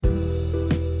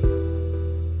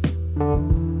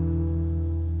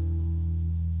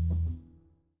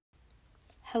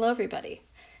Hello, everybody,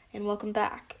 and welcome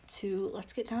back to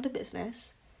Let's Get Down to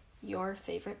Business, your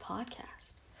favorite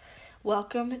podcast.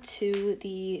 Welcome to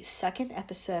the second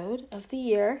episode of the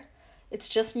year. It's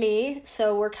just me,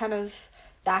 so we're kind of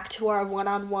back to our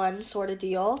one-on-one sort of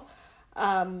deal.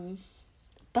 But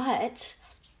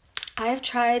I've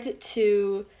tried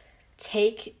to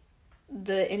take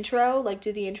the intro,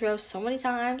 do the intro so many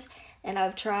times, and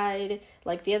I've tried,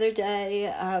 the other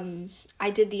day, I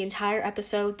did the entire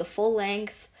episode, the full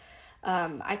length.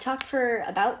 I talked for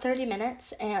about 30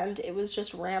 minutes, and it was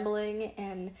just rambling,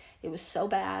 and it was so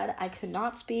bad. I could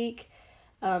not speak,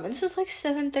 and this was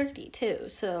 7:30 too,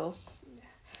 so,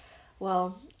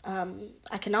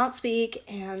 I could not speak,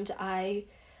 and I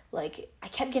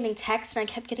kept getting texts, and I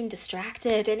kept getting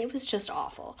distracted, and it was just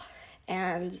awful.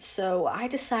 And so I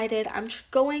decided I'm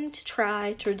going to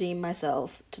try to redeem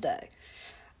myself today.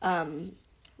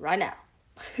 Right now.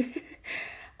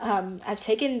 I've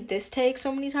taken this take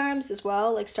so many times as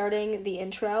well, starting the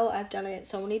intro. I've done it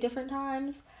so many different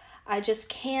times. I just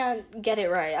can't get it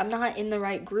right. I'm not in the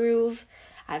right groove.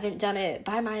 I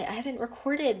haven't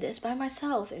recorded this by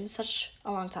myself in such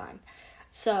a long time.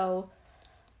 So,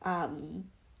 I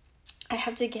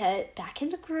have to get back in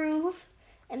the groove,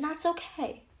 and that's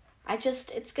okay.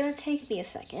 It's gonna take me a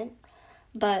second,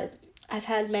 but I've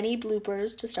had many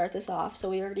bloopers to start this off, so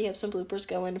we already have some bloopers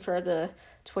going for the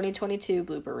 2022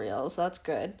 blooper reel, so that's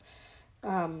good.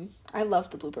 I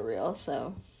love the blooper reel,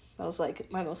 so that was,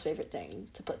 my most favorite thing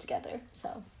to put together,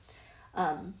 so,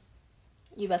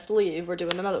 you best believe we're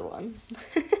doing another one.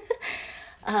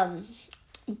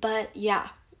 But, yeah,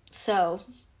 so,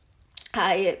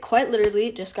 I quite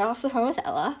literally just got off the phone with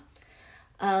Ella,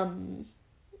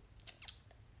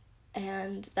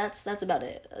 and that's about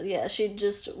it. Yeah,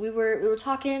 we were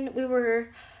talking, we were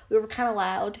kind of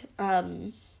loud.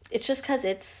 It's just because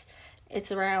it's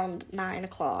around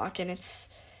 9:00, and it's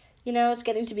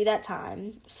getting to be that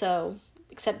time, so,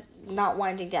 except not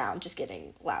winding down, just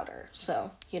getting louder,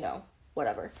 so,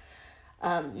 whatever.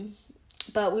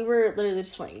 But we were literally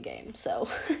just playing a game, so,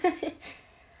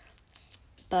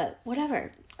 but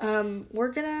whatever.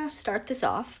 We're gonna start this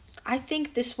off. I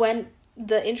think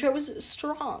the intro was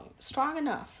strong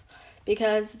enough,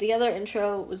 because the other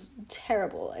intro was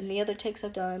terrible, and the other takes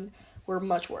I've done were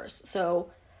much worse.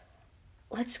 So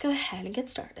let's go ahead and get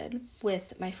started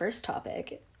with my first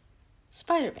topic,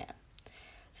 Spider-Man.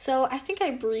 So I think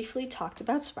I briefly talked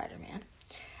about Spider-Man.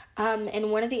 In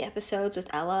one of the episodes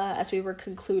with Ella, as we were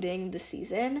concluding the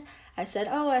season, I said,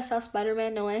 I saw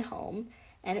Spider-Man No Way Home,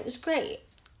 and it was great,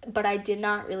 but I did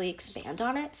not really expand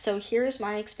on it, so here's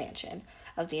my expansion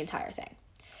of the entire thing.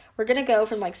 We're gonna go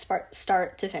from,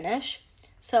 start to finish.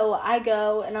 So I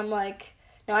go, and I'm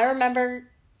I remember,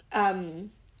 I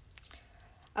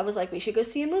was we should go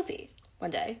see a movie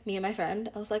one day. Me and my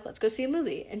friend, I was let's go see a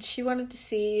movie. And she wanted to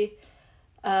see,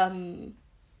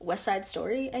 West Side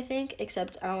Story, I think,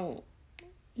 except I don't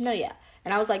know yet.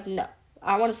 And I was no,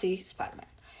 I want to see Spider-Man.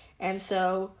 And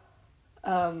so,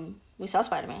 we saw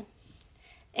Spider-Man.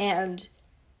 And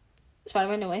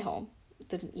Spider-Man No Way Home.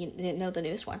 You didn't know the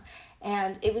newest one.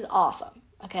 And it was awesome,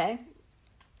 okay?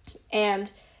 And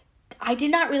I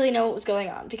did not really know what was going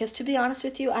on, because to be honest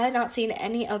with you, I had not seen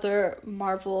any other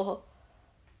Marvel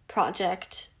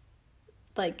project,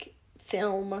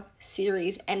 film,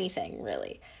 series, anything,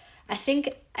 really. I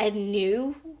think I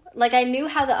knew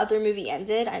how the other movie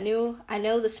ended. I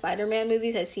know the Spider-Man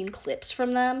movies, I've seen clips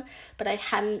from them, but I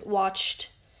hadn't watched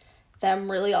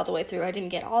them really all the way through. I didn't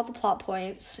get all the plot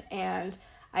points, and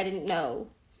I didn't know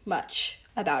much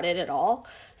about it at all.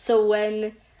 So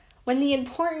when the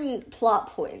important plot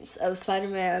points of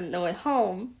Spider-Man No Way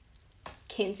Home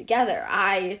came together,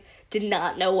 I did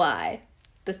not know why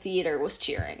the theater was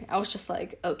cheering. I was just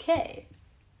okay.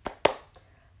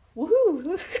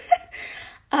 Woohoo!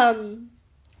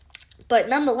 But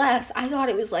nonetheless, I thought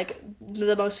it was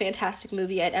the most fantastic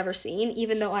movie I'd ever seen,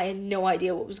 even though I had no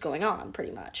idea what was going on,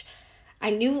 pretty much. I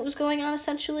knew what was going on,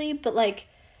 essentially, but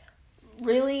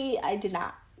really, I did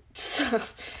not. So,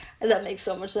 that makes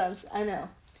so much sense, I know.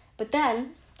 But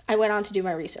then, I went on to do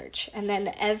my research, and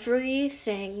then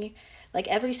everything,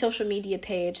 every social media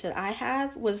page that I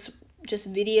have was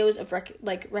just videos of,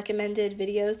 recommended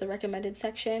videos, the recommended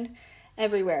section,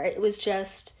 everywhere. It was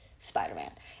just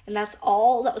Spider-Man. And that's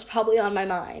all that was probably on my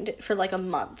mind for, a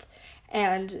month.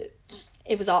 And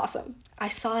it was awesome. I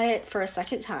saw it for a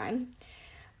second time,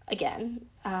 again,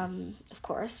 of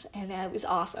course, and it was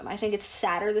awesome. I think it's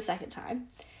sadder the second time.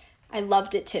 I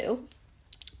loved it too.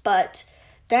 But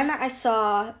then I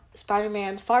saw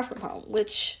Spider-Man Far From Home,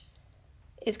 which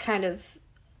is kind of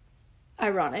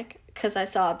ironic, because I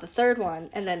saw the third one,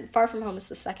 and then Far From Home is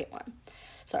the second one.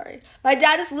 Sorry. My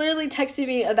dad is literally texting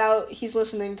me about he's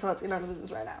listening to Let's Get Down to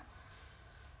Business right now.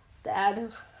 Dad,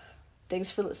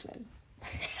 thanks for listening.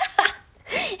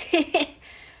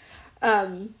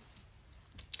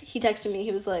 He texted me,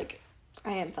 he was like,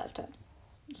 I am 5'10".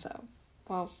 So,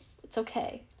 well, it's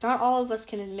okay. Not all of us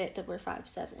can admit that we're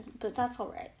 5'7", but that's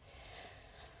alright.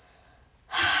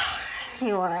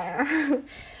 Anyway.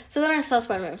 So then I saw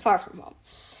Spider-Man Far From Home.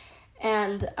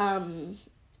 And,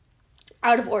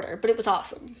 out of order, but it was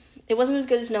awesome. It wasn't as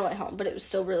good as No Way Home, but it was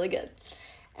still really good.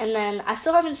 And then I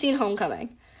still haven't seen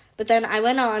Homecoming, but then I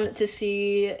went on to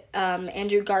see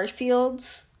Andrew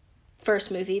Garfield's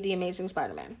first movie, The Amazing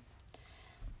Spider-Man.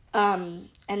 And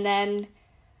then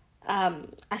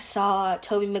I saw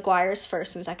Tobey Maguire's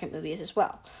first and second movies as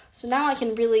well. So now I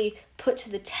can really put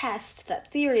to the test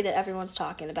that theory that everyone's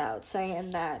talking about, saying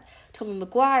that Tobey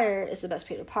Maguire is the best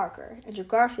Peter Parker, Andrew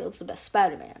Garfield's the best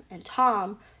Spider-Man, and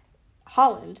Tom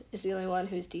Holland is the only one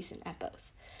who's decent at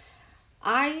both.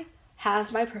 I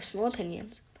have my personal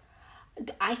opinions.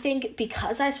 I think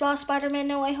because I saw Spider-Man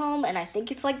No Way Home, and I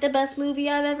think it's like the best movie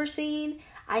I've ever seen,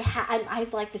 I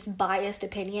have like this biased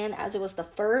opinion as it was the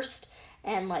first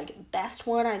and like best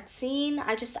one I'd seen.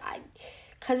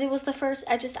 Because it was the first,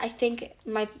 I think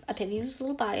my opinion is a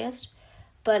little biased,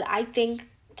 but I think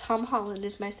Tom Holland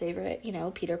is my favorite,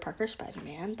 Peter Parker,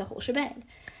 Spider-Man, the whole shebang.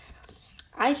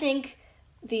 I think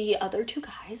the other two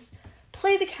guys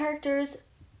play the characters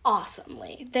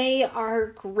awesomely. They are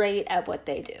great at what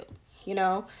they do,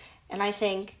 And I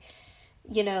think,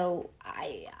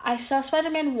 I saw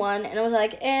Spider-Man 1 and I was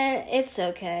like, it's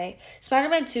okay.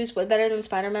 Spider-Man 2 is way better than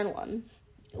Spider-Man 1,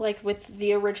 like with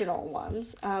the original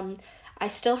ones. I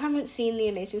still haven't seen The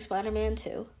Amazing Spider-Man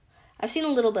 2. I've seen a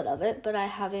little bit of it, but I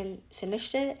haven't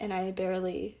finished it, and I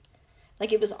barely,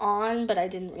 it was on, but I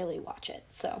didn't really watch it,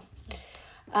 so,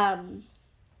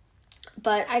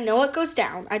 but I know it goes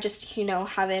down. I just,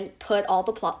 haven't put all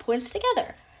the plot points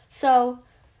together. So,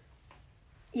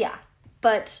 yeah.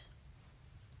 But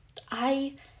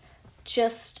I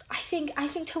think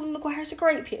Tobey Maguire's a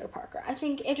great Peter Parker. I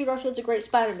think Andrew Garfield's a great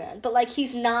Spider-Man. But,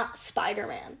 he's not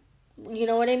Spider-Man. You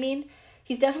know what I mean?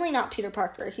 He's definitely not Peter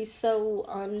Parker. He's so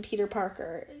un-Peter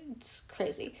Parker. It's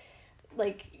crazy.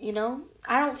 I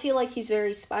don't feel like he's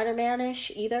very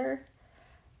Spider-Man-ish either.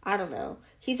 I don't know.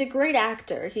 He's a great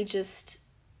actor. He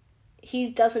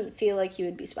doesn't feel like he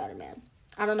would be Spider-Man.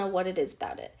 I don't know what it is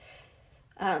about it.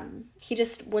 He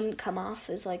just wouldn't come off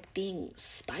as, being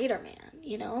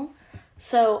Spider-Man,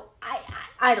 So,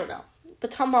 I don't know.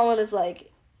 But Tom Holland is,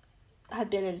 I've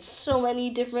been in so many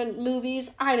different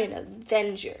movies. I'm an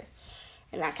Avenger.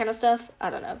 And that kind of stuff. I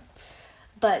don't know.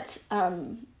 But,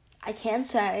 I can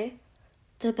say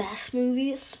the best movie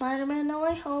is Spider-Man No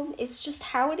Way Home. It's just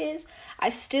how it is. I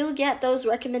still get those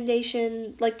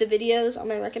recommendation, the videos on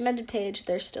my recommended page,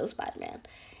 they're still Spider-Man.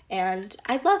 And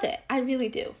I love it. I really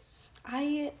do.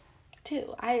 I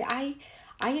do. I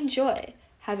enjoy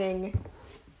having,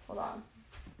 hold on.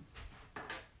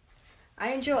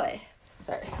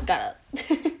 Sorry, got up.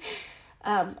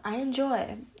 I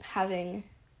enjoy having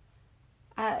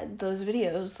those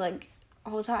videos,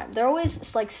 all the time. They're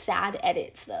always, sad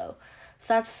edits, though.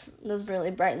 So doesn't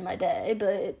really brighten my day,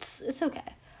 but it's okay.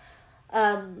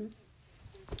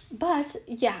 But,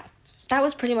 yeah, that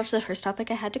was pretty much the first topic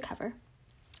I had to cover.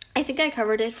 I think I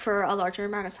covered it for a larger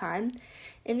amount of time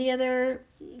in the other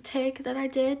take that I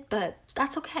did, but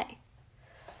that's okay.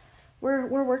 We're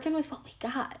working with what we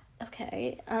got,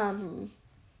 okay?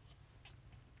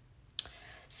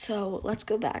 So, let's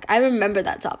go back. I remember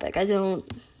that topic. I don't,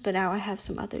 but now I have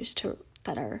some others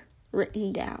that are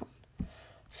written down.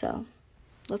 So,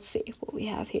 let's see what we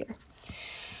have here.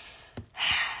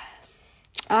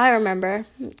 I remember.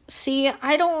 See,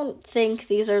 I don't think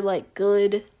these are,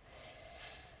 good...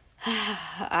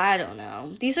 I don't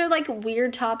know. These are,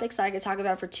 weird topics that I could talk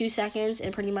about for 2 seconds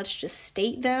and pretty much just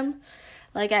state them.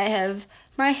 I have,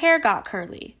 my hair got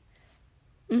curly.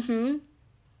 I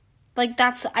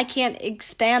can't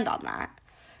expand on that.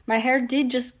 My hair did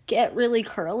just get really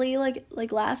curly,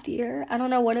 last year. I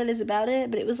don't know what it is about it,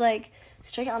 but it was,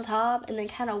 straight on top and then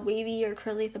kind of wavy or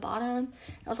curly at the bottom.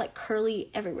 I was,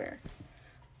 curly everywhere.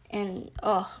 And,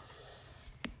 I'm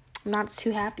not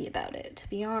too happy about it, to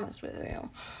be honest with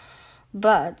you.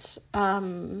 But,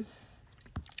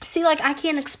 see, I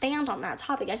can't expand on that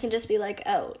topic. I can just be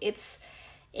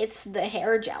it's the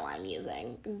hair gel I'm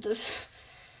using. Just,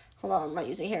 hold on, I'm not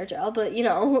using hair gel, but, I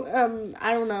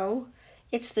don't know.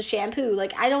 It's the shampoo.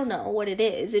 I don't know what it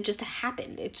is. It just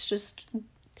happened. It's just,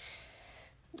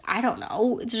 I don't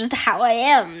know. It's just how I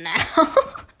am now.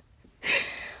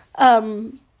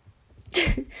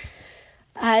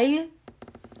 I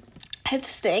had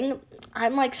this thing.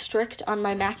 I'm, like, strict on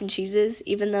my mac and cheeses,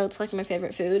 even though it's, like, my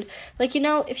favorite food. Like, you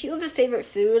know, if you have a favorite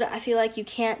food, I feel like you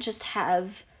can't just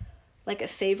have, like, a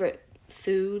favorite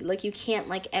food. Like, you can't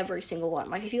like every single one.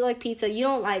 Like, if you like pizza, you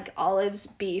don't like olives,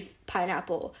 beef,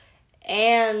 pineapple,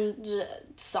 and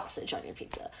sausage on your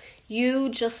pizza. You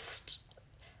just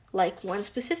like one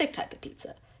specific type of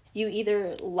pizza. You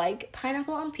either like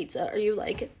pineapple on pizza or you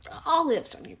like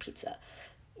olives on your pizza.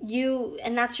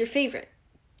 And that's your favorite.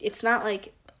 It's not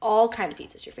like all kind of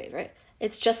pizza's your favorite.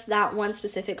 It's just that one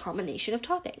specific combination of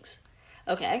toppings.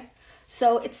 Okay?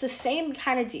 So it's the same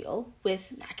kind of deal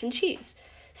with mac and cheese.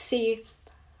 See,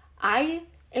 I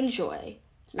enjoy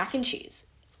mac and cheese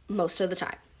most of the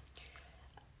time.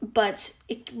 But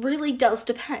it really does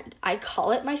depend. I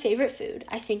call it my favorite food.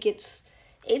 I think it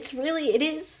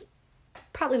is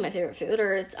probably my favorite food,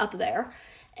 or it's up there.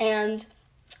 And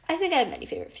I think I have many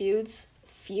favorite foods.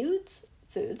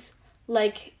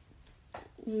 Like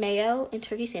mayo and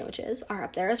turkey sandwiches are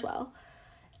up there as well.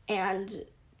 And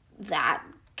that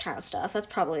kind of stuff, that's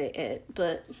probably it.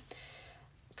 But,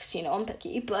 because, you know, I'm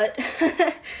picky. But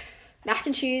mac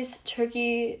and cheese,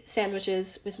 turkey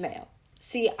sandwiches with mayo.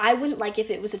 See, I wouldn't like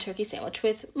if it was a turkey sandwich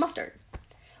with mustard.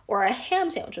 Or a ham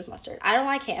sandwich with mustard. I don't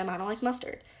like ham, I don't like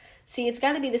mustard. See, it's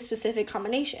got to be the specific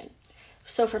combination.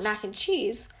 So for mac and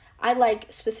cheese, I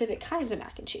like specific kinds of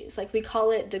mac and cheese. Like, we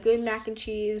call it the good mac and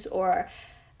cheese or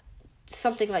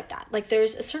something like that. Like,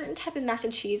 there's a certain type of mac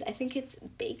and cheese, I think it's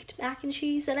baked mac and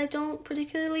cheese, that I don't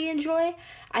particularly enjoy.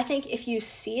 I think if you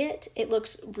see it, it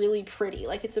looks really pretty.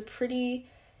 Like, it's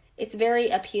very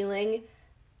appealing.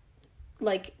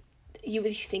 Like, you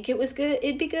would think it was good,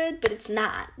 it'd be good, but it's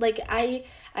not. Like, I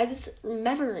this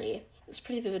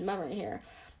pretty vivid memory here.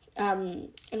 And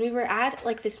we were at,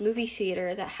 like, this movie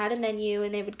theater that had a menu,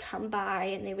 and they would come by,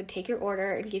 and they would take your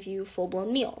order and give you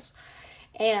full-blown meals.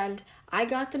 And I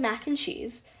got the mac and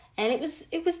cheese, and it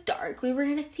was dark. We were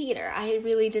in a theater. I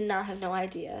really did not have no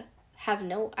idea.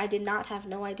 I did not have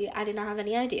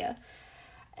any idea.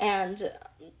 And,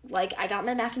 like, I got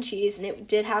my mac and cheese, and it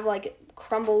did have, like,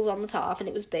 crumbles on the top, and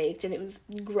it was baked, and it was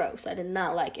gross. I did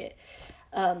not like it.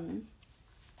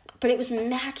 But it was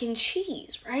mac and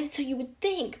cheese, right? So you would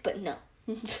think, but no.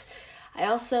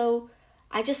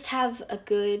 I just have a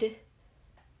good,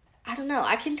 I don't know,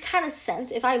 I can kind of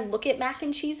sense, if I look at mac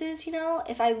and cheeses, you know,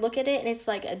 if I look at it and it's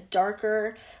like a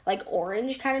darker, like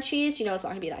orange kind of cheese, you know, it's not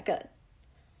going to be that good.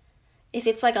 If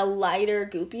it's like a lighter,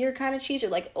 goopier kind of cheese,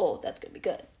 you're like, oh, that's going to be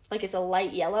good. Like, it's a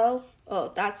light yellow,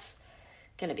 oh, that's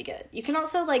going to be good. You can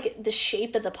also, like, the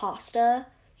shape of the pasta,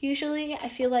 usually, I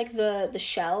feel like the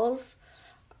shells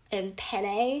and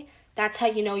penne, that's how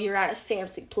you know you're at a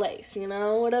fancy place, you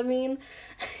know what I mean?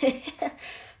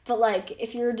 But, like,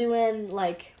 if you're doing,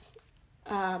 like,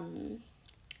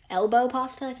 elbow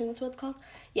pasta, I think that's what it's called.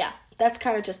 Yeah, that's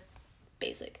kind of just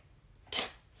basic.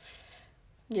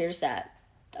 You're just at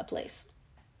a place.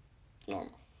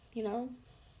 Normal, you know?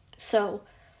 So,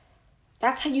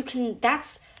 that's how you can,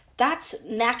 that's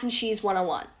mac and cheese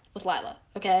 101 with Lila,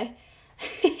 okay?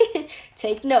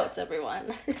 Take notes,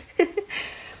 everyone.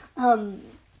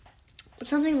 But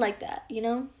something like that, you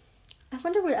know? I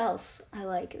wonder what else I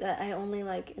like that I only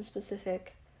like in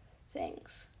specific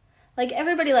things. Like,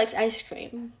 everybody likes ice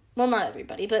cream. Well, not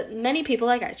everybody, but many people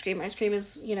like ice cream. Ice cream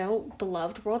is, you know,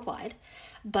 beloved worldwide.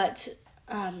 But,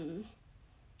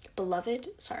 beloved?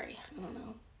 Sorry, I don't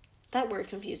know. That word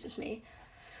confuses me.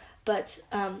 But,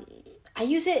 I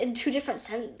use it in two different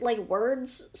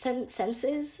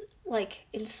senses. Like,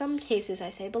 in some cases I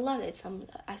say beloved, some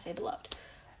I say beloved.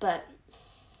 But,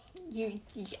 yeah.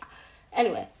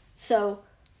 Anyway, so,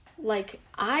 like,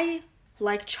 I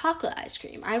like chocolate ice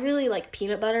cream. I really like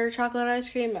peanut butter chocolate ice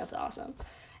cream. That's awesome.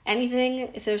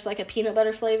 Anything, if there's, like, a peanut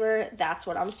butter flavor, that's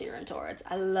what I'm steering towards.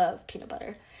 I love peanut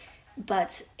butter.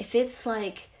 But if it's,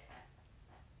 like,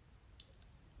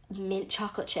 mint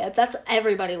chocolate chip,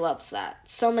 everybody loves that.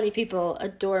 So many people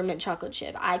adore mint chocolate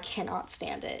chip. I cannot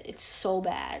stand it. It's so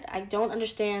bad. I don't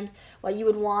understand why you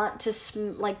would want to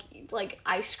like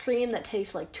ice cream that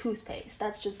tastes like toothpaste.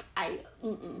 That's just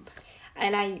and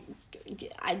I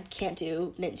can't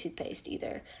do mint toothpaste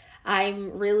either.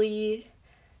 I'm really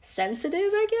sensitive,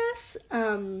 I guess,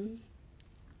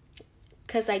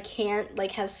 because I can't,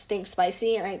 like, have things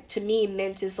spicy, and to me,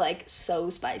 mint is, like, so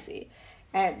spicy,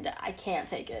 and I can't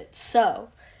take it, so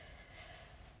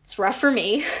it's rough for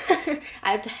me.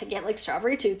 I have to get, like,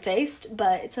 strawberry toothpaste,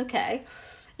 but it's okay.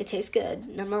 It tastes good,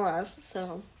 nonetheless,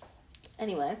 so,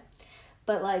 anyway,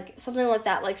 but, like, something like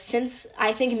that, like, since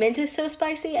I think mint is so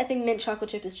spicy, I think mint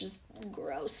chocolate chip is just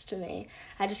gross to me.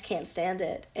 I just can't stand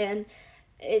it, and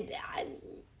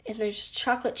And there's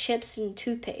chocolate chips and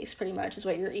toothpaste, pretty much, is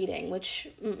what you're eating, which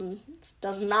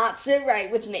does not sit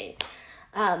right with me.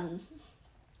 But,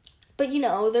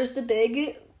 there's the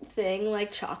big thing,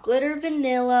 like chocolate or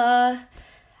vanilla.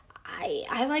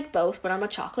 I like both, but I'm a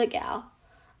chocolate gal.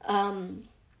 But,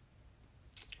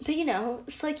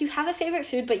 it's like you have a favorite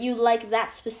food, but you like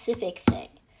that specific thing.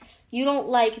 You don't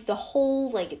like the whole,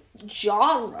 like,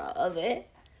 genre of it.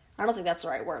 I don't think that's the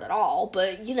right word at all,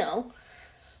 but, you don't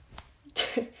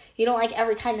like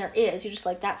every kind there is. You just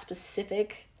like that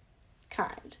specific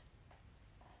kind.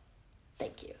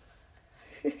 Thank you.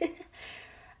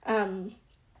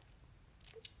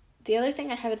 The other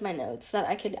thing I have in my notes that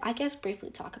I could, I guess, briefly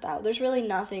talk about. There's really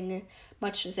nothing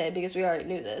much to say because we already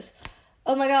knew this.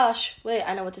 Oh my gosh. Wait,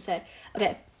 I know what to say.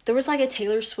 Okay, there was like a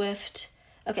Taylor Swift.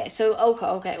 Okay,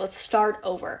 let's start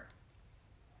over.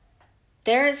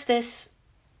 There's this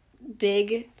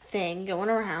big thing going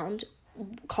around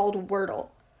called Wordle,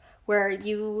 where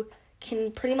you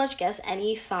can pretty much guess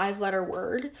any 5-letter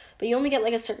word, but you only get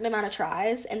like a certain amount of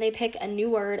tries, and they pick a new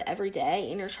word every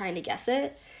day, and you're trying to guess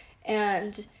it,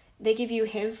 and they give you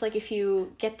hints, like if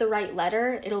you get the right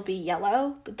letter, it'll be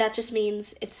yellow, but that just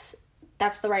means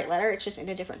that's the right letter, it's just in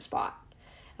a different spot,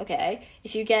 okay?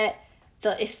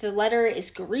 If the letter is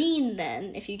green,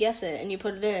 then, if you guess it, and you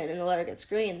put it in, and the letter gets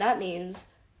green, that means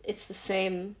it's the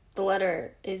same,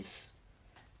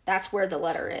 that's where the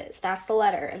letter is. That's the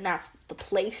letter, and that's the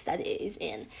place that it is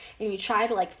in. And you try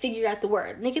to, like, figure out the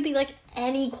word. And it could be, like,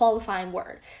 any qualifying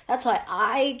word. That's why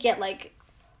I get, like,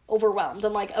 overwhelmed.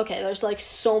 I'm like, okay, there's, like,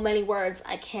 so many words.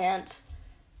 I can't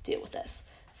deal with this.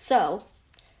 So,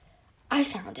 I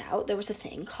found out there was a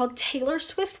thing called Taylor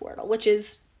Swift Wordle, which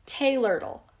is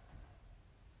Taylordle.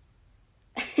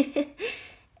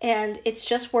 And it's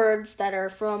just words that are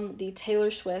from the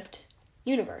Taylor Swift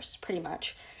universe, pretty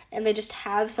much. And they just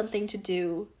have something to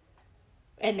do,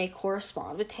 and they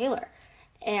correspond with Taylor.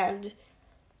 And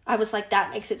I was like, that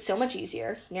makes it so much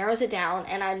easier, narrows it down,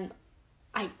 and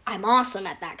I'm awesome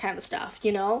at that kind of stuff,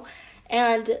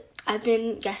 And I've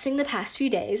been guessing the past few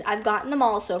days. I've gotten them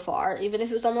all so far, even if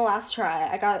it was on the last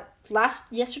try.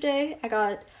 Yesterday, I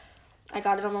got it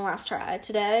on the last try.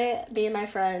 Today, me and my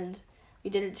friend, we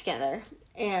did it together,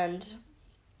 and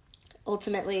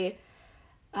ultimately,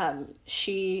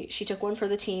 she took one for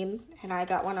the team, and I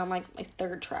got one on, like, my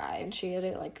 3rd try, and she had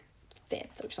it, like,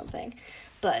 5th or something,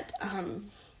 but,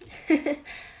 I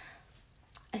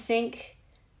think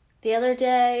the other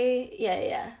day,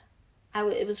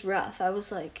 it was rough. I was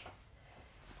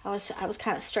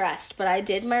kind of stressed, but I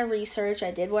did my research,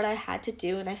 I did what I had to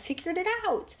do, and I figured it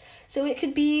out. So it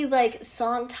could be, like,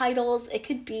 song titles, it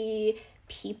could be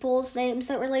people's names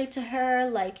that relate to her,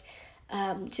 like,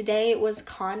 today it was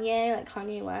Kanye, like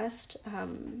Kanye West,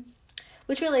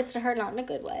 which relates to her, not in a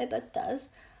good way, but does.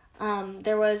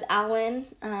 There was Alwyn,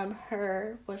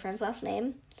 her boyfriend's last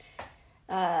name.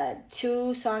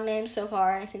 2 song names so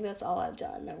far, and I think that's all I've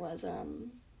done. There was,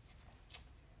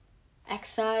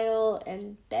 Exile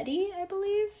and Betty, I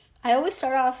believe. I always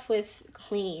start off with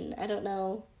Clean. I don't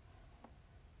know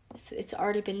if it's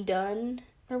already been done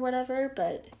or whatever,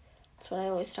 but that's what I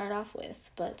always start off with,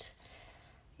 but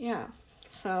yeah.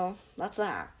 So, that's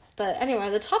that. But anyway,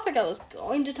 the topic I was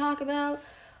going to talk about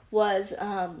was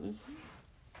how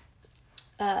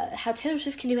Taylor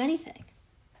Swift can do anything.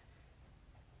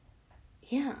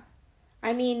 Yeah.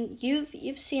 I mean,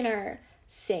 you've seen her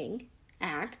sing,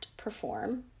 act,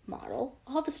 perform, model,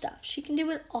 all the stuff. She can do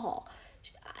it all.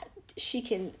 She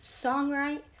can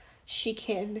songwrite. She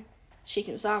can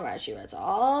songwrite. She writes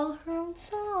all her own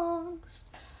songs.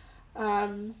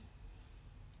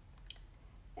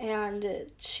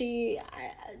 And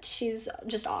she's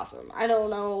just awesome. I don't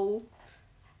know.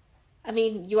 I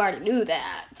mean, you already knew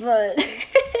that, but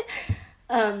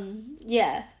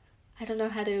yeah. I don't know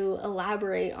how to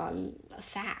elaborate on a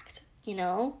fact,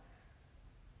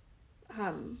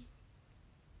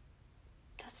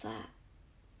 That's that.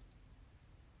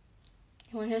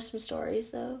 You want to hear some stories,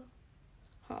 though?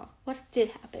 What did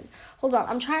happen? Hold on,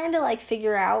 I'm trying to,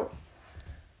 figure out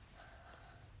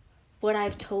what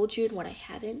I've told you and what I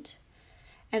haven't.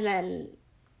 And then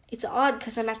it's odd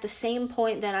because I'm at the same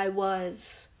point that I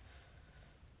was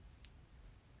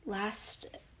last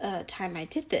time I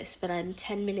did this, but I'm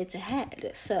 10 minutes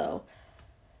ahead. So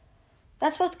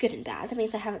that's both good and bad. That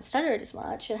means I haven't stuttered as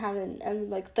much and haven't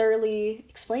thoroughly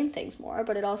explained things more,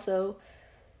 but it also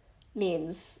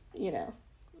means,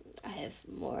 I have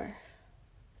more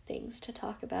things to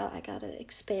talk about. I gotta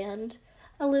expand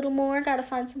a little more, gotta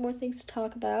find some more things to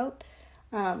talk about,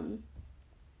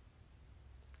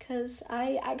 because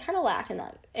I kind of lack in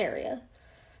that area.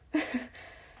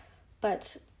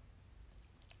 But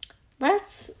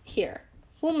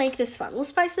We'll make this fun. We'll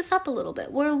spice this up a little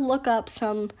bit. We'll look up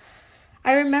some...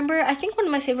 I think one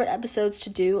of my favorite episodes to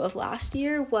do of last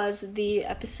year was the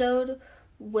episode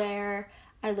where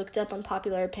I looked up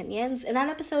unpopular opinions. And that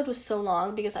episode was so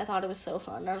long because I thought it was so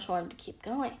fun. I just wanted to keep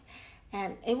going.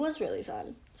 And it was really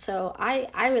fun. So I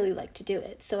really like to do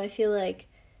it. So I feel like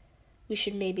we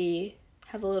should maybe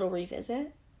have a little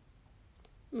revisit.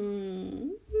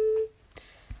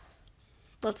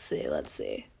 Let's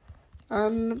see.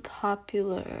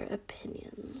 Unpopular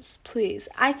opinions. Please.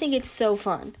 I think it's so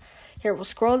fun. Here, we'll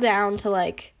scroll down to,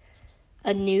 like,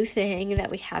 a new thing that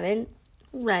we haven't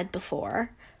read before.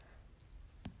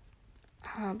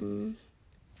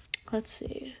 Let's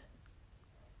see.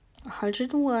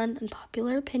 101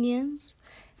 unpopular opinions.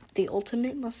 The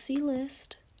ultimate must-see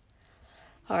list.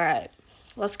 Alright.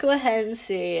 Let's go ahead and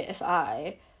see if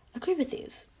I agree with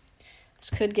these. This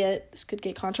could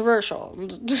get controversial.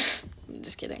 I'm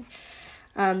just kidding.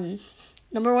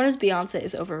 Number 1 is Beyonce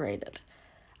is overrated.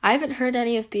 I haven't heard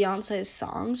any of Beyonce's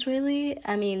songs, really.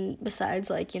 I mean, besides,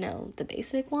 like, the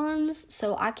basic ones.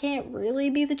 So I can't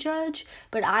really be the judge.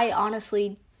 But I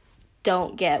honestly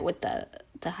don't get what the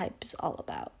hype's all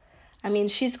about. I mean,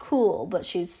 she's cool, but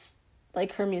she's,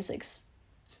 like, her music's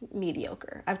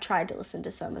mediocre. I've tried to listen to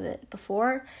some of it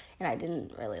before, and I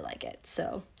didn't really like it.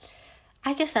 So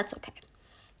I guess that's okay.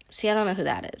 See, I don't know who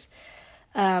that is.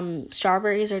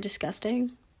 Strawberries are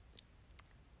disgusting.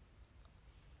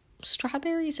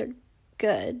 Strawberries are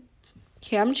good.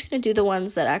 Here, I'm just going to do the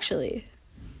ones that actually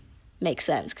make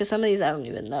sense, because some of these I don't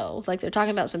even know. Like, they're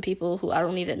talking about some people who I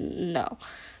don't even know.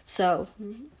 So,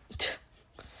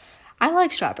 I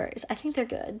like strawberries. I think they're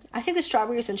good. I think the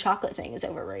strawberries and chocolate thing is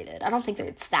overrated. I don't think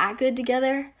it's that good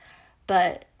together,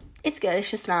 but it's good.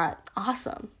 It's just not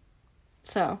awesome.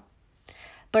 So,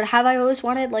 but have I always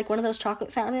wanted, like, one of those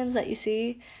chocolate fountains that you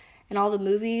see in all the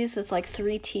movies that's, like,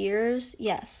 3 tiers?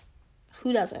 Yes.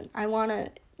 Who doesn't? I want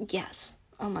to... Yes.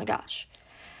 Oh, my gosh.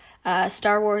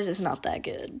 Star Wars is not that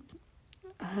good.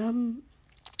 I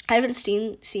haven't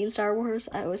seen Star Wars.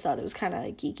 I always thought it was kind of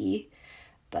geeky.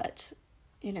 But,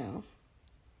 I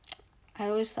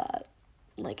always thought,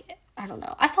 like, I don't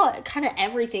know. I thought kind of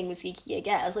everything was geeky, I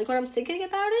guess. Like, when I'm thinking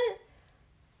about it,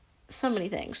 so many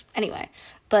things. Anyway,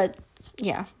 but,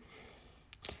 yeah.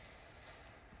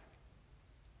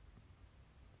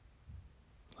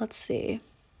 Let's see.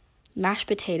 Mashed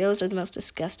potatoes are the most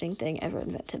disgusting thing ever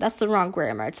invented. That's the wrong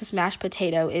grammar. It says mashed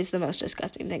potato is the most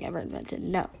disgusting thing ever invented.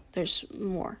 No, there's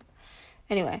more.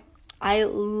 Anyway, I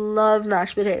love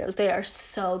mashed potatoes. They are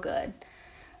so good.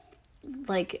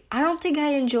 Like, I don't think I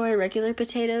enjoy regular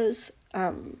potatoes,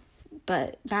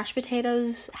 but mashed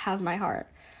potatoes have my heart.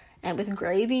 And with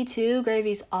gravy, too.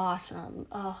 Gravy's awesome.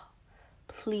 Oh,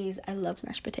 please, I love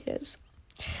mashed potatoes.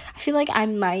 I feel like I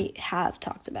might have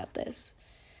talked about this.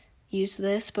 Use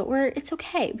this, but it's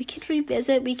okay. We can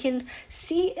revisit. We can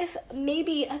see if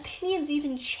maybe opinions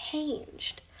even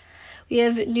changed. We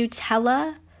have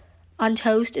Nutella on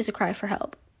toast is a cry for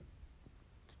help.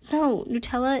 No,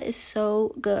 Nutella is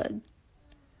so good.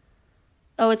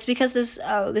 Oh, it's because this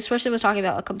person was talking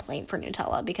about a complaint for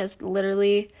Nutella because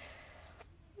literally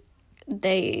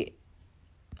they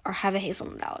have a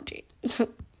hazelnut allergy.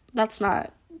 That's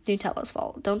not Nutella's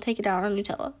fault. Don't take it out on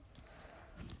Nutella.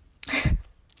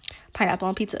 Pineapple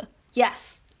on pizza.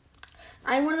 Yes.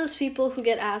 I'm one of those people who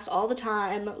get asked all the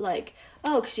time, like,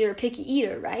 oh, because you're a picky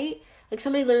eater, right? Like,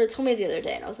 somebody literally told me the other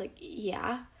day, and I was like,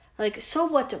 yeah. Like, so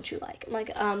what don't you like? I'm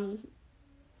like,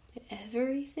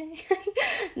 everything?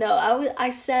 No, I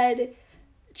said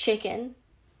chicken,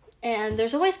 and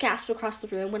there's always gasp across the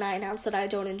room when I announce that I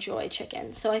don't enjoy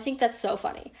chicken. So I think that's so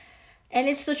funny. And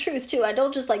it's the truth, too. I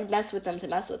don't just, like, mess with them to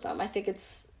mess with them. I think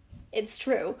it's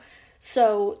true.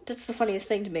 So that's the funniest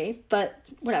thing to me, but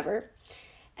whatever.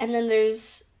 And then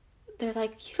they're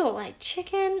like, you don't like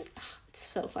chicken? It's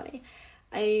so funny.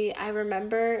 I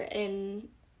remember in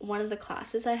one of the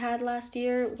classes I had last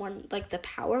year, the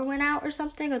power went out or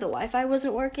something, or the Wi-Fi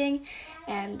wasn't working,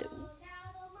 and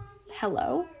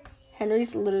hello?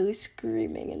 Henry's literally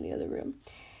screaming in the other room.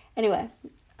 Anyway,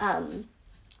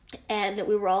 and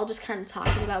we were all just kind of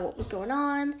talking about what was going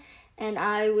on, and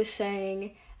I was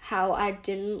saying how I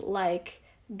didn't like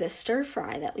the stir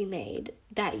fry that we made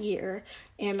that year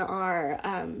in our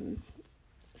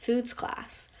foods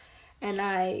class. And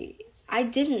I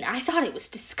thought it was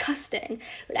disgusting.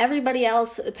 But everybody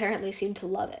else apparently seemed to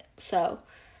love it. So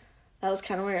that was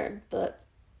kind of weird. But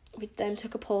we then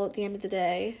took a poll at the end of the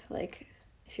day. Like,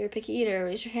 if you're a picky eater,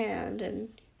 raise your hand.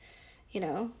 And,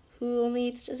 who only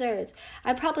eats desserts.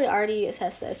 I probably already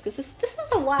assessed this. Because this was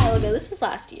a while ago. This was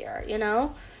last year,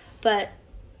 But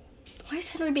Why is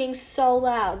Henry being so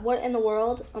loud? What in the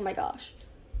world? Oh my gosh.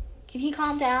 Can he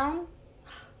calm down?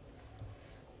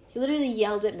 He literally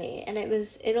yelled at me, and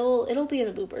it'll be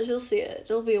in the bloopers. You'll see it.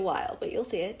 It'll be a while, but you'll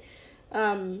see it.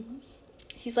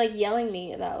 He's like he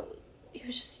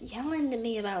was just yelling to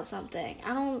me about something.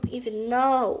 I don't even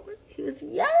know. He was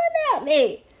yelling at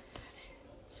me.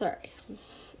 Sorry.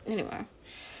 Anyway.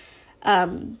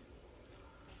 What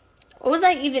was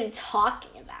I even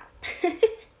talking about?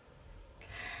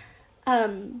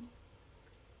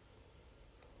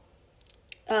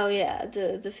 Oh yeah,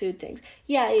 the food things.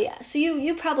 Yeah. So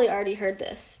you probably already heard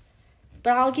this,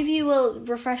 but I'll give you a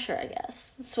refresher, I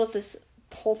guess. That's what this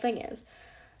whole thing is.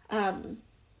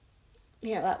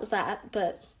 Yeah, that was that.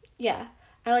 But yeah,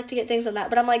 I like to get things on that.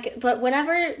 But I'm like, but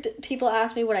whenever people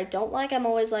ask me what I don't like, I'm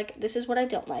always like, this is what I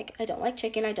don't like. I don't like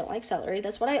chicken. I don't like celery.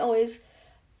 That's what I always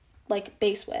like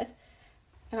base with.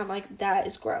 And I'm like, that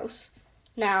is gross.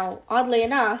 Now, oddly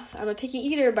enough, I'm a picky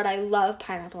eater, but I love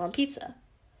pineapple on pizza.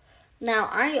 Now,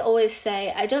 I always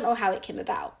say, I don't know how it came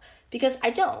about. Because I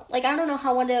don't. Like, I don't know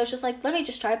how one day I was just like, let me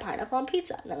just try pineapple on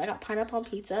pizza. And then I got pineapple on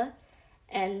pizza.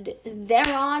 And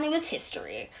thereon, it was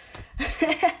history.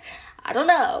 I don't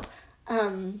know.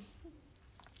 I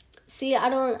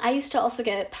used to also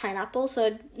get pineapple,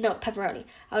 pepperoni.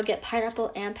 I would get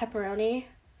pineapple and pepperoni.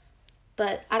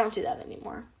 But I don't do that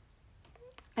anymore.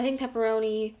 I think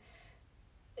pepperoni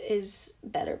is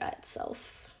better by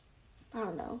itself. I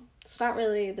don't know. It's not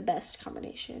really the best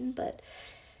combination, but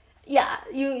yeah.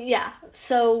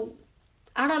 So,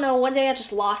 I don't know, one day I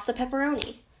just lost the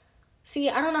pepperoni. See,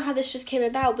 I don't know how this just came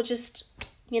about, but just,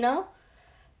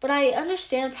 But I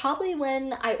understand probably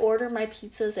when I order my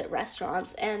pizzas at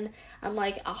restaurants and I'm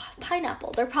like, oh,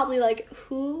 pineapple. They're probably like,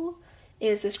 who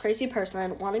is this crazy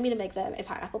person wanting me to make them a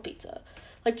pineapple pizza?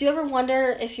 Like, do you ever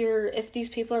wonder if these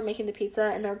people are making the pizza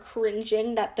and they're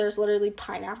cringing that there's literally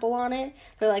pineapple on it?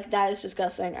 They're like, that is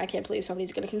disgusting. I can't believe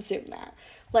somebody's going to consume that.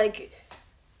 Like,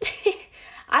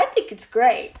 I think it's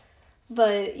great.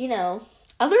 But,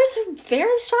 others have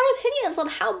very strong opinions on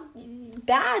how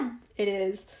bad it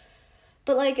is.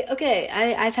 But, like, okay,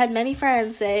 I've had many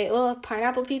friends say, oh,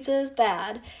 pineapple pizza is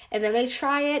bad. And then they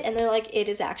try it and they're like, it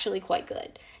is actually quite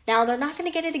good. Now, they're not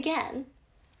going to get it again.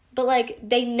 But, like,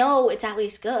 they know it's at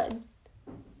least good.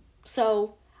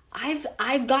 So,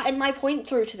 I've gotten my point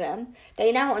through to them.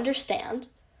 They now understand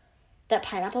that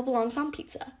pineapple belongs on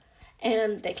pizza.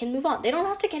 And they can move on. They don't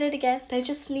have to get it again. They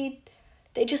just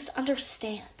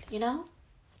understand,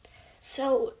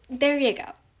 So, there you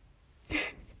go.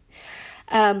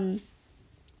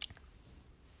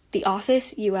 The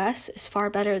Office US is far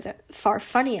better and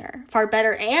funnier,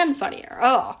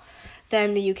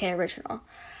 than the UK original.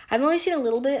 I've only seen a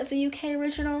little bit of the UK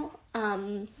original,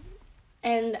 and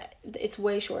it's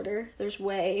way shorter. There's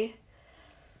way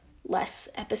less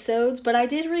episodes, but I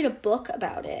did read a book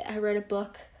about it. I read a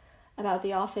book about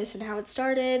The Office and how it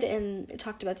started, and it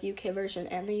talked about the UK version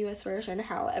and the US version,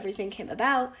 how everything came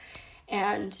about,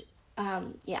 and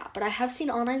but I have seen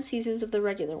all 9 seasons of the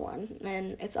regular one,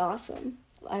 and it's awesome.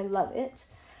 I love it.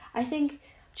 I think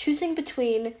choosing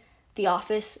between The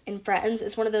Office and Friends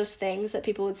is one of those things that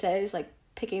people would say is like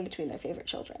picking between their favorite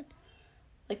children.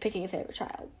 Like picking a favorite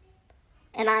child.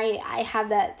 And I have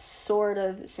that sort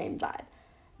of same vibe.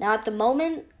 Now at the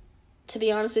moment, to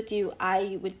be honest with you,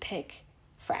 I would pick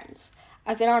Friends.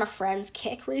 I've been on a Friends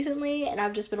kick recently, and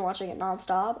I've just been watching it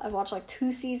nonstop. I've watched like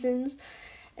 2 seasons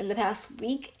in the past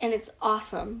week, and it's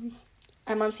awesome.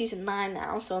 I'm on season 9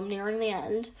 now, so I'm nearing the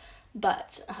end.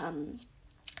 But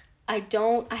I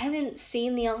haven't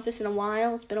seen The Office in a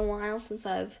while. It's been a while since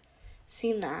I've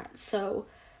seen that. So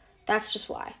that's just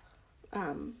why.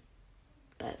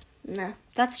 But nah,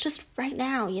 that's just right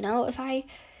now, if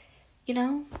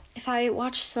I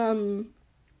watch some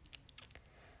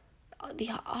The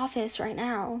Office right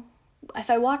now, if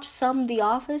I watch some The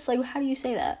Office, like, how do you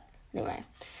say that? Anyway,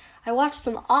 I watch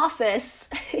some Office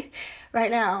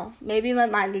right now, maybe my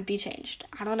mind would be changed.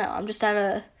 I don't know. I'm just at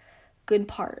a good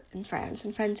part in Friends,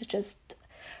 and Friends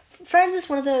is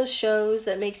one of those shows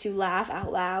that makes you laugh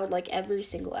out loud like every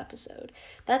single episode.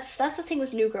 That's the thing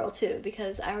with New Girl too,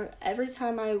 because every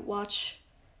time I watch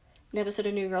an episode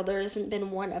of New Girl, there hasn't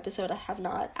been one episode I have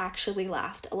not actually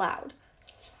laughed aloud.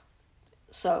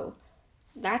 So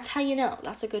that's how you know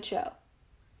that's a good show.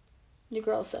 New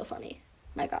Girl is so funny.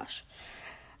 My gosh.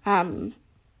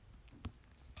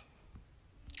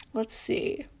 Let's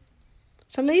see.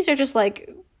 Some of these are just like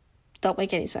don't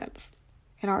make any sense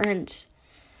and aren't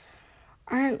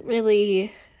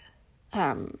really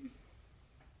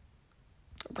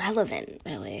relevant,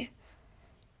 really.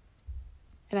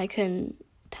 And I couldn't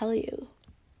tell you.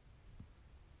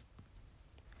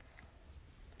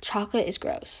 chocolate is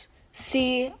gross.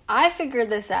 See, I figured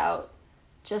this out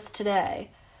just today.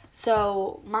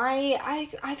 So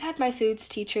I've had my foods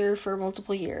teacher for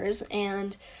multiple years,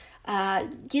 and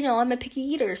I'm a picky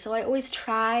eater, so I always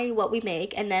try what we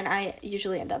make, and then I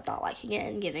usually end up not liking it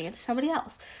and giving it to somebody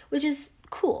else, which is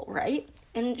cool, right?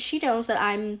 And she knows that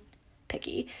I'm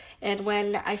picky. And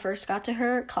when I first got to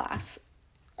her class,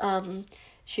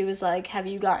 she was like, have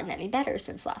you gotten any better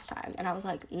since last time? And I was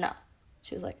like, no.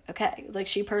 She was like, okay. Like,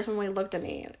 she personally looked at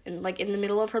me and, like, in the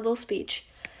middle of her little speech,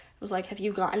 was like, have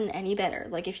you gotten any better?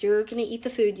 Like, if you're gonna eat the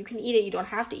food, you can eat it. You don't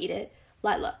have to eat it.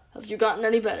 Lila, have you gotten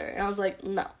any better? And I was like,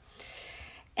 no.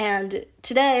 And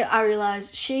today I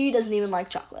realized she doesn't even like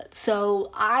chocolate.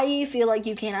 So I feel like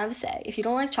you can't have a say. If you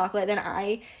don't like chocolate, then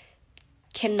I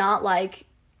cannot like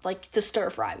the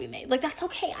stir fry we made. Like, that's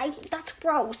okay. That's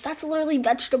gross. That's literally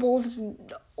vegetables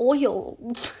and oil.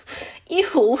 Ew.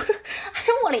 I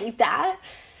don't want to eat that.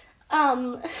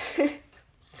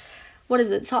 What is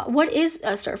it? What is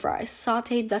a stir fry?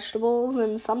 Sauteed vegetables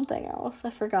and something else. I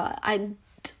forgot. I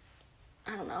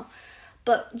don't know.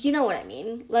 But you know what I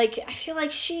mean. Like, I feel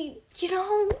like she,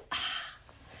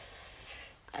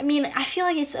 I feel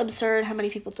like it's absurd how many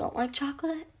people don't like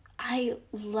chocolate. I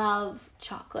love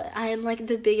chocolate. I am, like,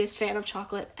 the biggest fan of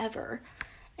chocolate ever.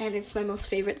 And it's my most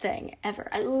favorite thing ever.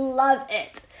 I love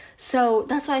it. So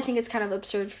that's why I think it's kind of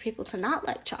absurd for people to not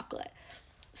like chocolate.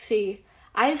 See,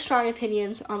 I have strong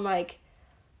opinions on, like,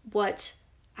 what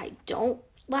I don't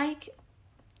like,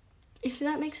 if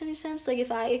that makes any sense. Like,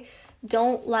 if I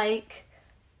don't like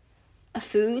a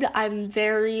food, I'm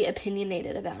very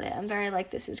opinionated about it. I'm very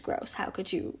like, this is gross. How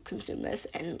could you consume this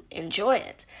and enjoy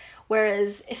it?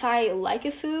 Whereas if I like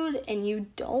a food and you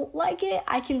don't like it,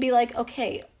 I can be like,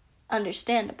 okay,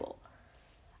 understandable.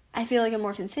 I feel like I'm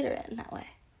more considerate in that way.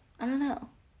 I don't know.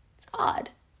 It's odd.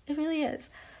 It really is.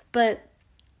 But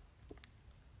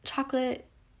chocolate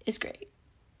is great.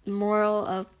 Moral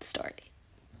of the story.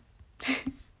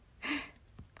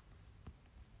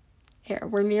 Here,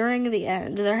 we're nearing the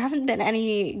end. There haven't been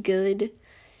any good,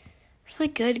 really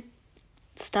good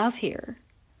stuff here.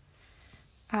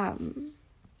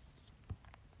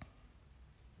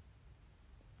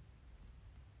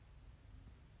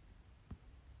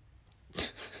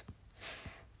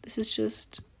 This is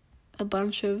just a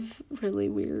bunch of really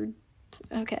weird,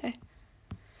 okay.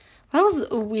 That was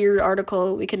a weird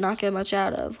article we could not get much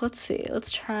out of. Let's see.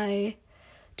 Let's try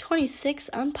 26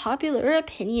 unpopular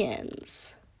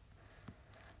opinions.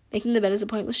 Making the bed is a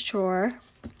pointless chore.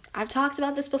 I've talked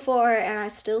about this before, and I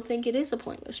still think it is a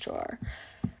pointless chore.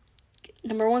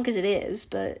 Number one, because it is,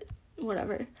 but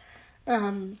whatever.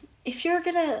 If you're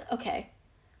gonna, okay,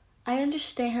 I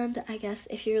understand, I guess,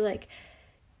 if you're, like,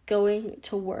 going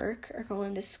to work or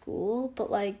going to school,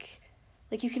 but, like,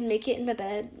 you can make it in the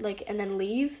bed, like, and then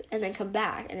leave, and then come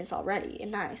back, and it's all ready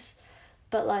and nice.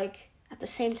 But, like, at the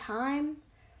same time,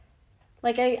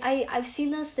 like, I've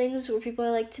seen those things where people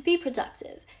are like, to be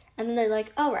productive. And then they're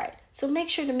like, all right, so make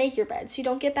sure to make your bed so you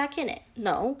don't get back in it.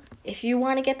 No, if you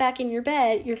want to get back in your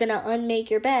bed, you're going to unmake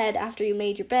your bed after you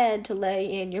made your bed to lay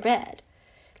in your bed.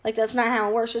 Like, that's not how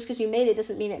it works. Just because you made it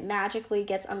doesn't mean it magically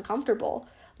gets uncomfortable.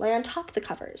 Lay on top of the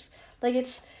covers. Like,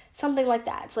 it's something like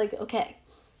that. It's like, okay.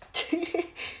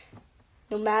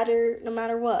 no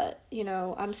matter what,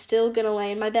 I'm still going to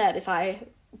lay in my bed if I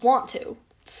want to.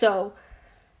 So,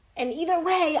 and either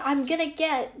way, I'm going to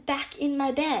get back in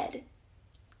my bed.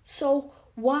 So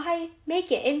why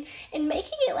make it? And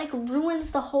making it, like, ruins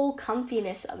the whole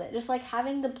comfiness of it. Just, like,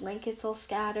 having the blankets all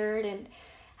scattered and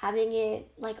having it,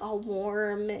 like, all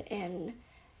warm and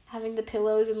having the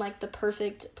pillows in, like, the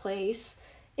perfect place.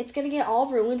 It's going to get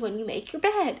all ruined when you make your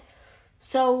bed.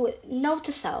 So, note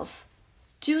to self,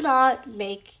 do not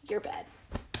make your bed.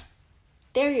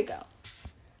 There you go.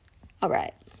 All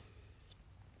right.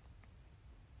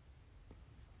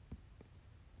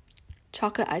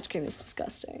 Chocolate ice cream is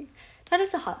disgusting. That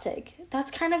is a hot take.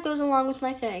 That kind of goes along with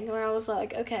my thing where I was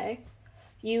like, okay,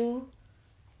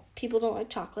 people don't like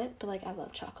chocolate, but, like, I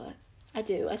love chocolate. I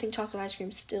do. I think chocolate ice cream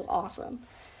is still awesome.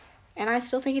 And I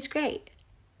still think it's great.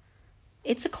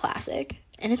 It's a classic,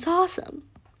 and it's awesome.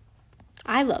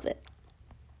 I love it.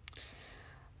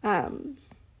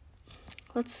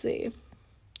 Let's see.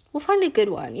 We'll find a good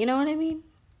one, you know what I mean?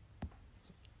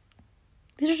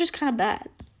 These are just kind of bad.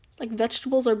 Like,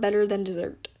 vegetables are better than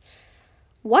dessert.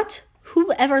 What?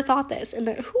 Who ever thought this? And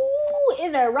who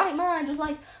in their right mind was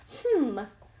like,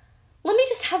 let me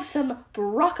just have some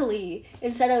broccoli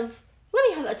instead of, let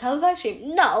me have a tub of ice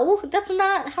cream. No, that's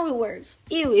not how it works.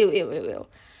 Ew.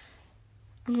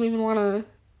 I don't even want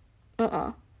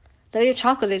to, The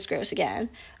chocolate is gross again.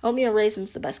 Oatmeal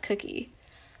raisin's the best cookie.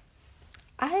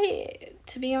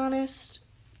 To be honest,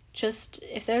 just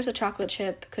if there's a chocolate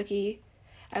chip cookie,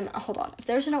 hold on, if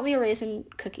there's an oatmeal raisin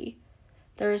cookie,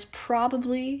 there's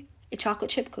probably a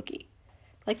chocolate chip cookie.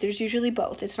 Like, there's usually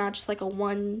both. It's not just like a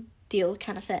one deal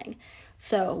kind of thing.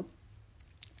 So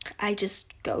I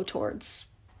just go towards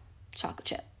chocolate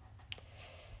chip.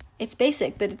 It's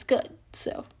basic, but it's good,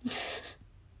 so.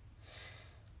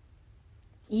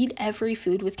 Eat every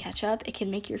food with ketchup. It can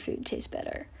make your food taste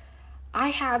better. I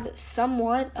have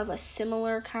somewhat of a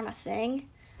similar kind of thing.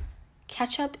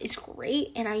 Ketchup is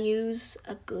great, and I use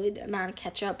a good amount of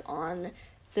ketchup on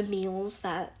the meals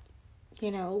that,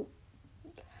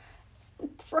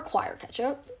 require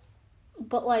ketchup.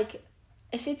 But, like,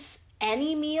 if it's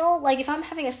any meal, like, if I'm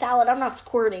having a salad, I'm not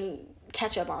squirting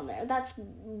ketchup on there.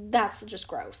 That's just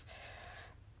gross.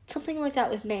 Something like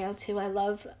that with mayo, too. I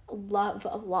love a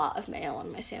lot of mayo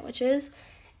on my sandwiches,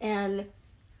 and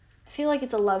I feel like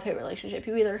it's a love-hate relationship.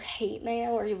 You either hate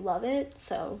mayo or you love it,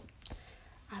 so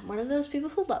I'm one of those people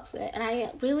who loves it, and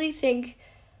I really think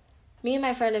me and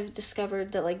my friend have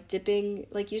discovered that, like,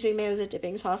 using mayo as a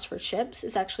dipping sauce for chips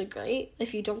is actually great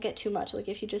if you don't get too much. Like,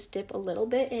 if you just dip a little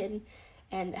bit in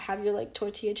and have your, like,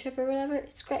 tortilla chip or whatever,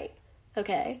 it's great,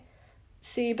 okay?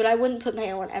 See, but I wouldn't put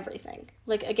mayo on everything.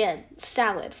 Like, again,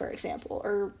 salad, for example,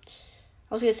 or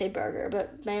I was going to say burger,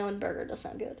 but mayo and burger does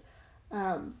sound good.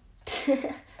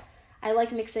 I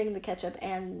like mixing the ketchup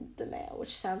and the mayo,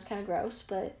 which sounds kind of gross,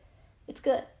 but it's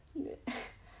good.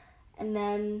 And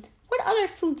then, what other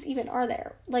foods even are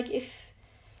there? Like, if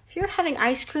you're having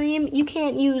ice cream, you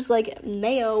can't use, like,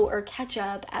 mayo or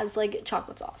ketchup as, like,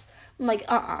 chocolate sauce. I'm like,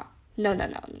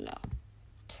 No.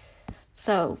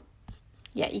 So,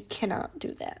 yeah, you cannot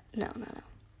do that. No.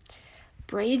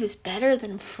 Brave is better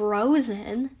than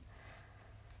Frozen.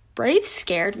 Brave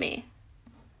scared me.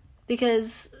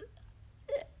 Because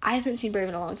I haven't seen Brave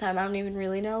in a long time. I don't even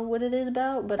really know what it is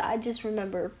about. But I just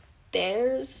remember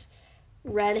bears,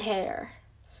 red hair.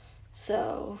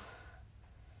 So,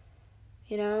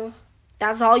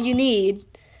 that's all you need.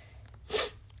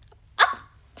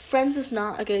 Friends is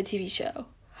not a good TV show.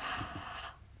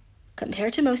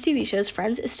 Compared to most TV shows,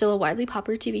 Friends is still a widely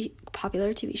popular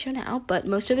TV show now, but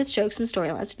most of its jokes and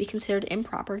storylines would be considered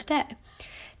improper today.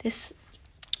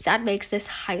 That makes this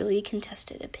highly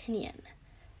contested opinion.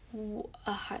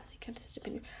 A highly contested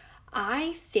opinion.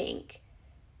 I think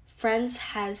Friends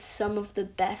has some of the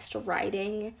best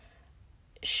writing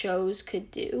shows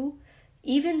could do.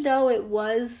 Even though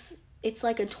it's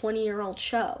like a 20-year-old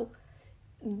show,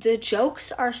 the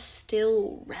jokes are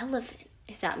still relevant.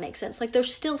 If that makes sense. Like, they're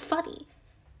still funny.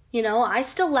 I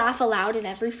still laugh aloud in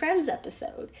every Friends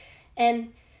episode.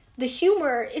 And the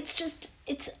humor,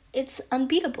 it's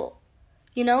unbeatable.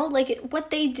 Like,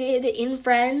 what they did in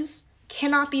Friends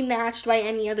cannot be matched by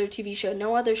any other TV show.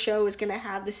 No other show is going to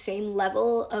have the same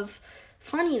level of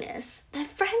funniness that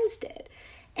Friends did.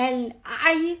 And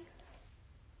I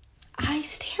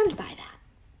stand by that.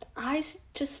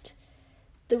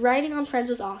 The writing on Friends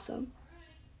was awesome.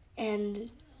 And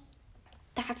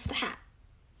that's that.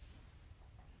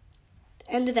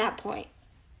 End of that point.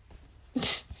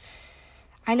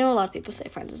 I know a lot of people say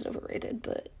Friends is overrated,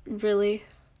 but really,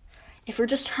 if we're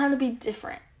just trying to be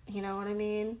different, you know what I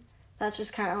mean? That's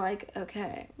just kind of like,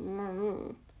 okay.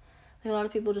 Like, a lot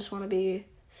of people just want to be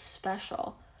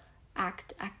special,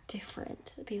 act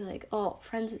different, be like, oh,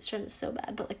 Friends is so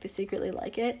bad, but, like, they secretly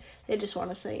like it. They just want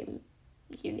to seem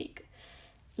unique.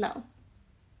 No.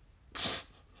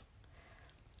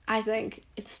 I think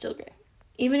it's still great.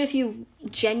 Even if you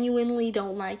genuinely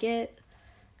don't like it,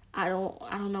 I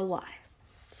don't know why.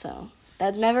 So,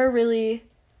 that never really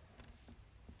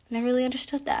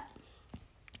understood that.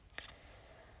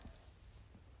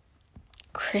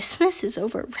 Christmas is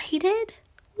overrated?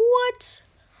 What?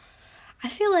 I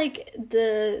feel like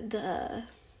the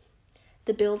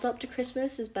build up to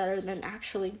Christmas is better than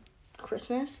actually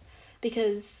Christmas,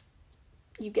 because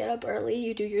you get up early,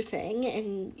 you do your thing,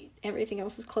 and everything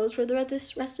else is closed for the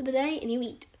rest of the day, and you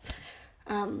eat.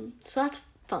 So that's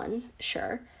fun,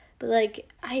 sure. But, like,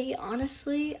 I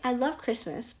love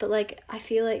Christmas, but, like, I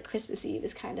feel like Christmas Eve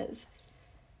is kind of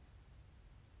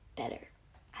better.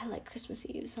 I like Christmas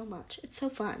Eve so much. It's so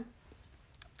fun.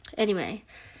 Anyway,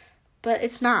 but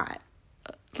it's not.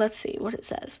 Let's see what it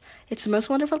says. It's the most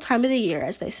wonderful time of the year,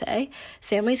 as they say.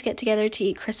 Families get together to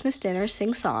eat Christmas dinner,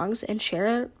 sing songs, and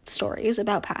share stories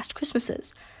about past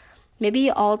Christmases. Maybe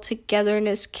all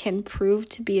togetherness can prove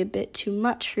to be a bit too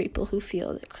much for people who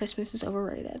feel that Christmas is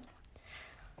overrated.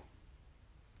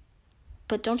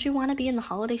 But don't you want to be in the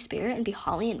holiday spirit and be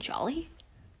holly and jolly?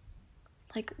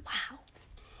 Like, wow.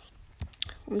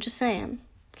 I'm just saying.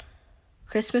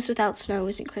 Christmas without snow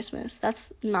isn't Christmas.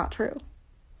 That's not true.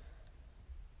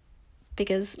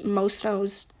 because most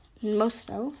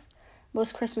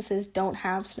Christmases don't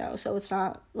have snow, so it's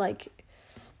not like,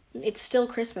 it's still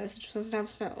Christmas, it just doesn't have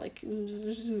snow, like,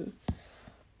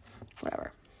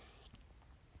 whatever.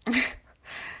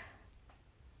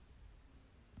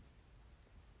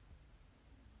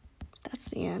 That's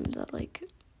the end. Like,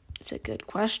 it's a good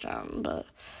question, but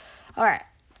all right.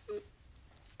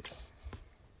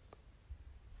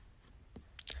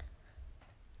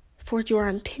 For your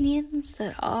opinions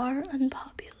that are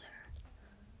unpopular.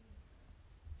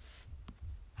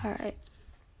 All right,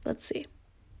 let's see.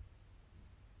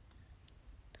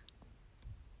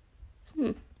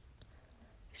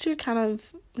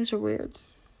 These are weird.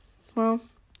 Well,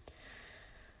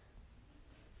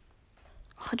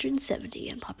 170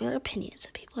 unpopular opinions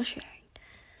that people are sharing.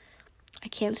 I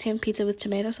can't stand pizza with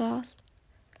tomato sauce.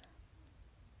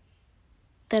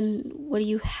 Then what do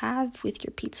you have with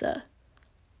your pizza?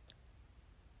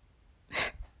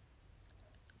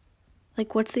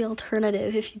 Like, what's the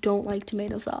alternative if you don't like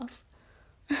tomato sauce?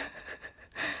 Let's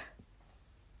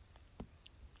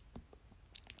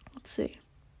see.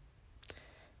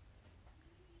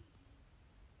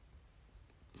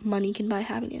 Money can buy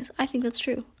happiness. I think that's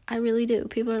true. I really do.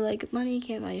 People are like, money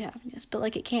can't buy you happiness. But,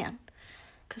 like, it can.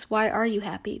 Because why are you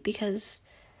happy? Because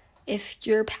if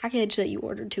your package that you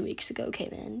ordered 2 weeks ago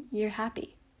came in, you're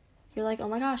happy. You're like, oh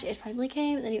my gosh, it finally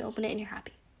came. And then you open it and you're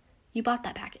happy. You bought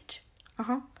that package.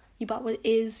 You bought what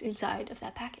is inside of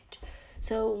that package.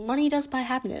 So money does buy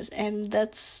happiness. And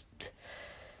that's...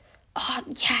 Oh,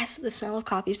 yes, the smell of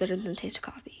coffee is better than the taste of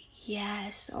coffee.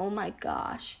 Yes, oh my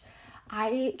gosh.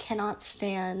 I cannot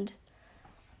stand...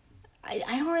 I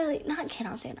don't really... Not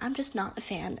cannot stand. I'm just not a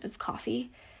fan of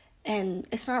coffee. And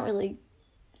it's not really,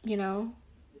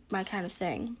 my kind of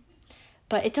thing.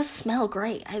 But it does smell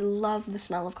great. I love the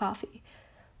smell of coffee.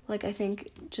 Like, I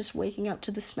think just waking up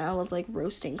to the smell of, like,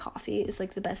 roasting coffee is,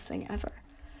 like, the best thing ever.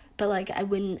 But, like, I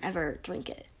wouldn't ever drink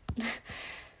it.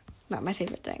 Not my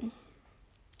favorite thing.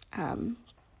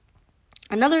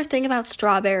 Another thing about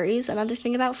strawberries, another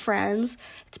thing about Friends,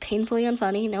 it's painfully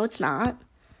unfunny. No, it's not.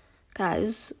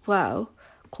 Guys, wow.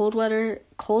 Cold weather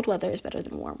is better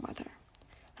than warm weather.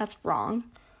 That's wrong.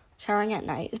 Showering at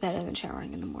night is better than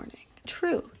showering in the morning.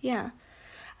 True, yeah.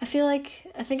 I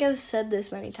think I've said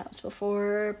this many times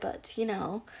before, but,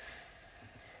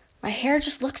 my hair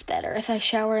just looks better if I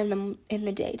shower in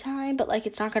the daytime, but, like,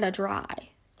 it's not gonna dry.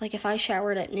 Like, if I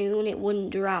showered at noon, it wouldn't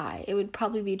dry. It would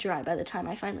probably be dry by the time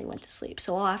I finally went to sleep.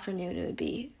 So all afternoon, it would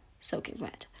be soaking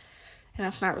wet. And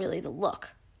that's not really the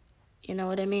look. You know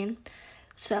what I mean?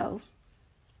 So,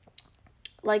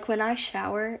 like, when I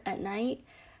shower at night,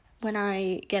 when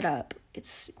I get up,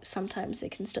 sometimes it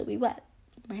can still be wet,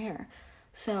 my hair.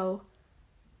 So,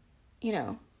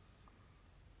 yeah.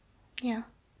 I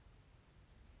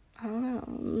don't know.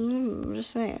 I'm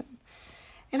just saying.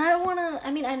 And I don't want to,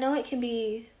 I know it can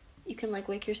be, you can, like,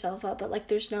 wake yourself up, but, like,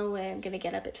 there's no way I'm going to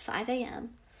get up at 5 a.m.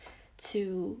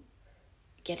 to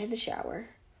get in the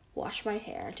shower, wash my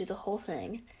hair, do the whole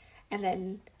thing, and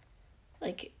then,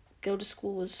 like, go to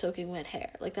school with soaking wet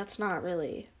hair. Like, that's not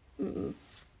really,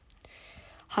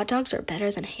 Hot dogs are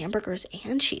better than hamburgers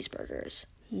and cheeseburgers.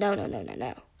 No.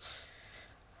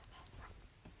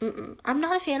 I'm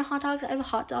not a fan of hot dogs. I have a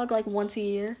hot dog, like, once a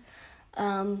year.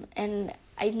 And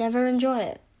I never enjoy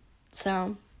it.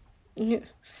 So,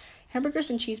 hamburgers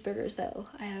and cheeseburgers, though,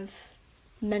 I have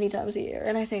many times a year,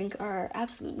 and I think are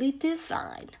absolutely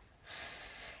divine.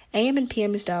 AM and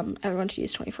PM is dumb. Everyone should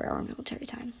use 24-hour military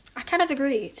time. I kind of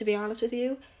agree, to be honest with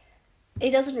you.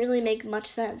 It doesn't really make much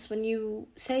sense when you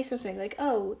say something like,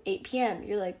 8 p.m.,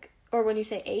 you're like, or when you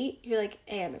say 8, you're like,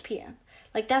 AM or PM.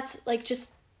 Like, that's, like, just,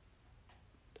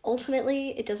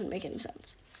 ultimately, it doesn't make any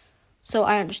sense. So,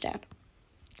 I understand.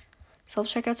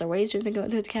 Self-checkouts are ways than going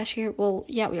through the cashier. Well,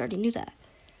 yeah, we already knew that.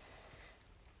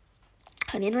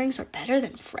 Onion rings are better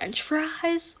than French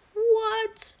fries?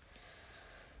 What?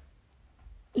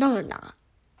 No, they're not.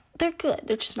 They're good.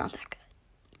 They're just not that good.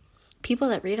 People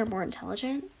that read are more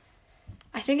intelligent?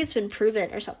 I think it's been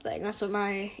proven or something. That's what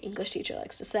my English teacher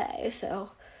likes to say.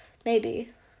 So, maybe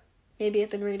I've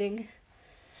been reading.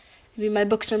 Maybe my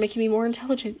books are making me more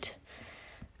intelligent.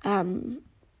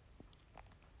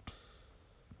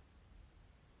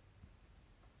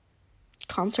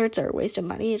 Concerts are a waste of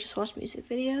money. You just watch music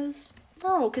videos?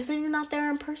 No, because then you're not there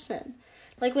in person.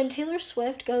 Like, when Taylor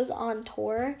Swift goes on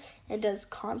tour and does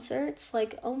concerts,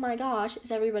 like, oh my gosh,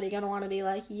 is everybody going to want to be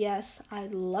like, yes,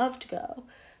 I'd love to go?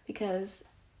 Because,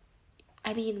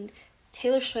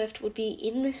 Taylor Swift would be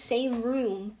in the same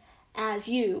room as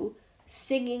you,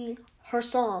 singing her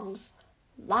songs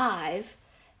live,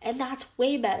 and that's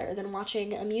way better than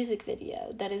watching a music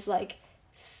video that is, like,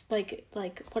 like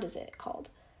what is it called?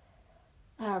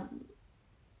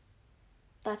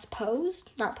 That's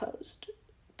posed? Not posed.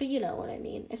 But you know what I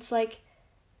mean. It's like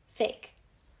fake,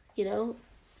 you know?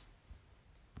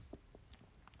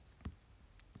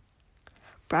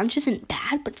 Brunch isn't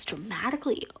bad, but it's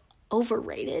dramatically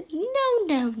overrated?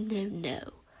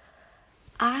 No.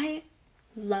 I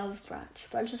love brunch.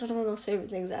 Brunch is one of my most favorite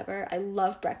things ever. I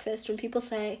love breakfast. When people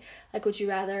say, like, would you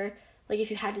rather, like,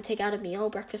 if you had to take out a meal,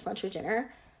 breakfast, lunch, or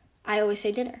dinner, I always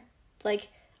say dinner. Like,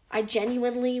 I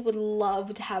genuinely would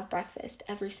love to have breakfast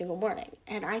every single morning.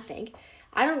 And I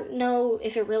don't know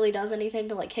if it really does anything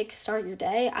to, like, kickstart your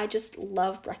day. I just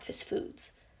love breakfast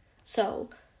foods. So,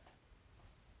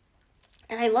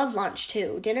 and I love lunch,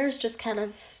 too. Dinner's just kind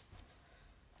of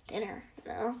dinner,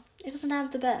 you know? It doesn't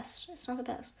have the best. It's not the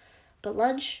best. But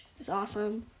lunch is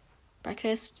awesome.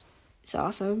 Breakfast is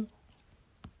awesome.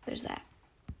 There's that.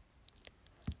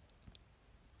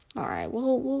 All right,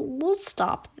 we'll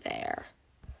stop there.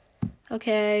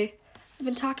 Okay, I've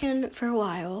been talking for a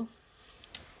while.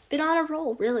 Been on a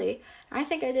roll, really. I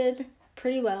think I did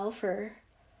pretty well for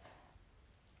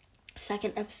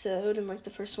second episode and like the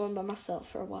first one by myself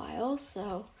for a while.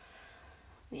 So,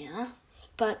 yeah.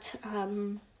 But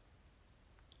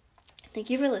thank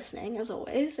you for listening, as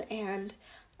always, and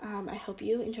I hope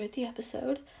you enjoyed the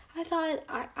episode. I thought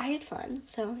I had fun,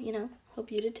 so, you know, hope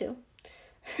you did too.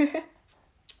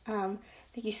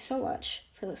 Thank you so much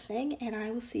for listening, and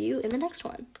I will see you in the next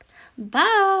one.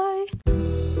 Bye!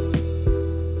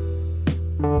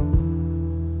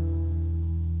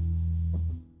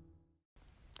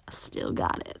 I still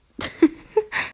got it.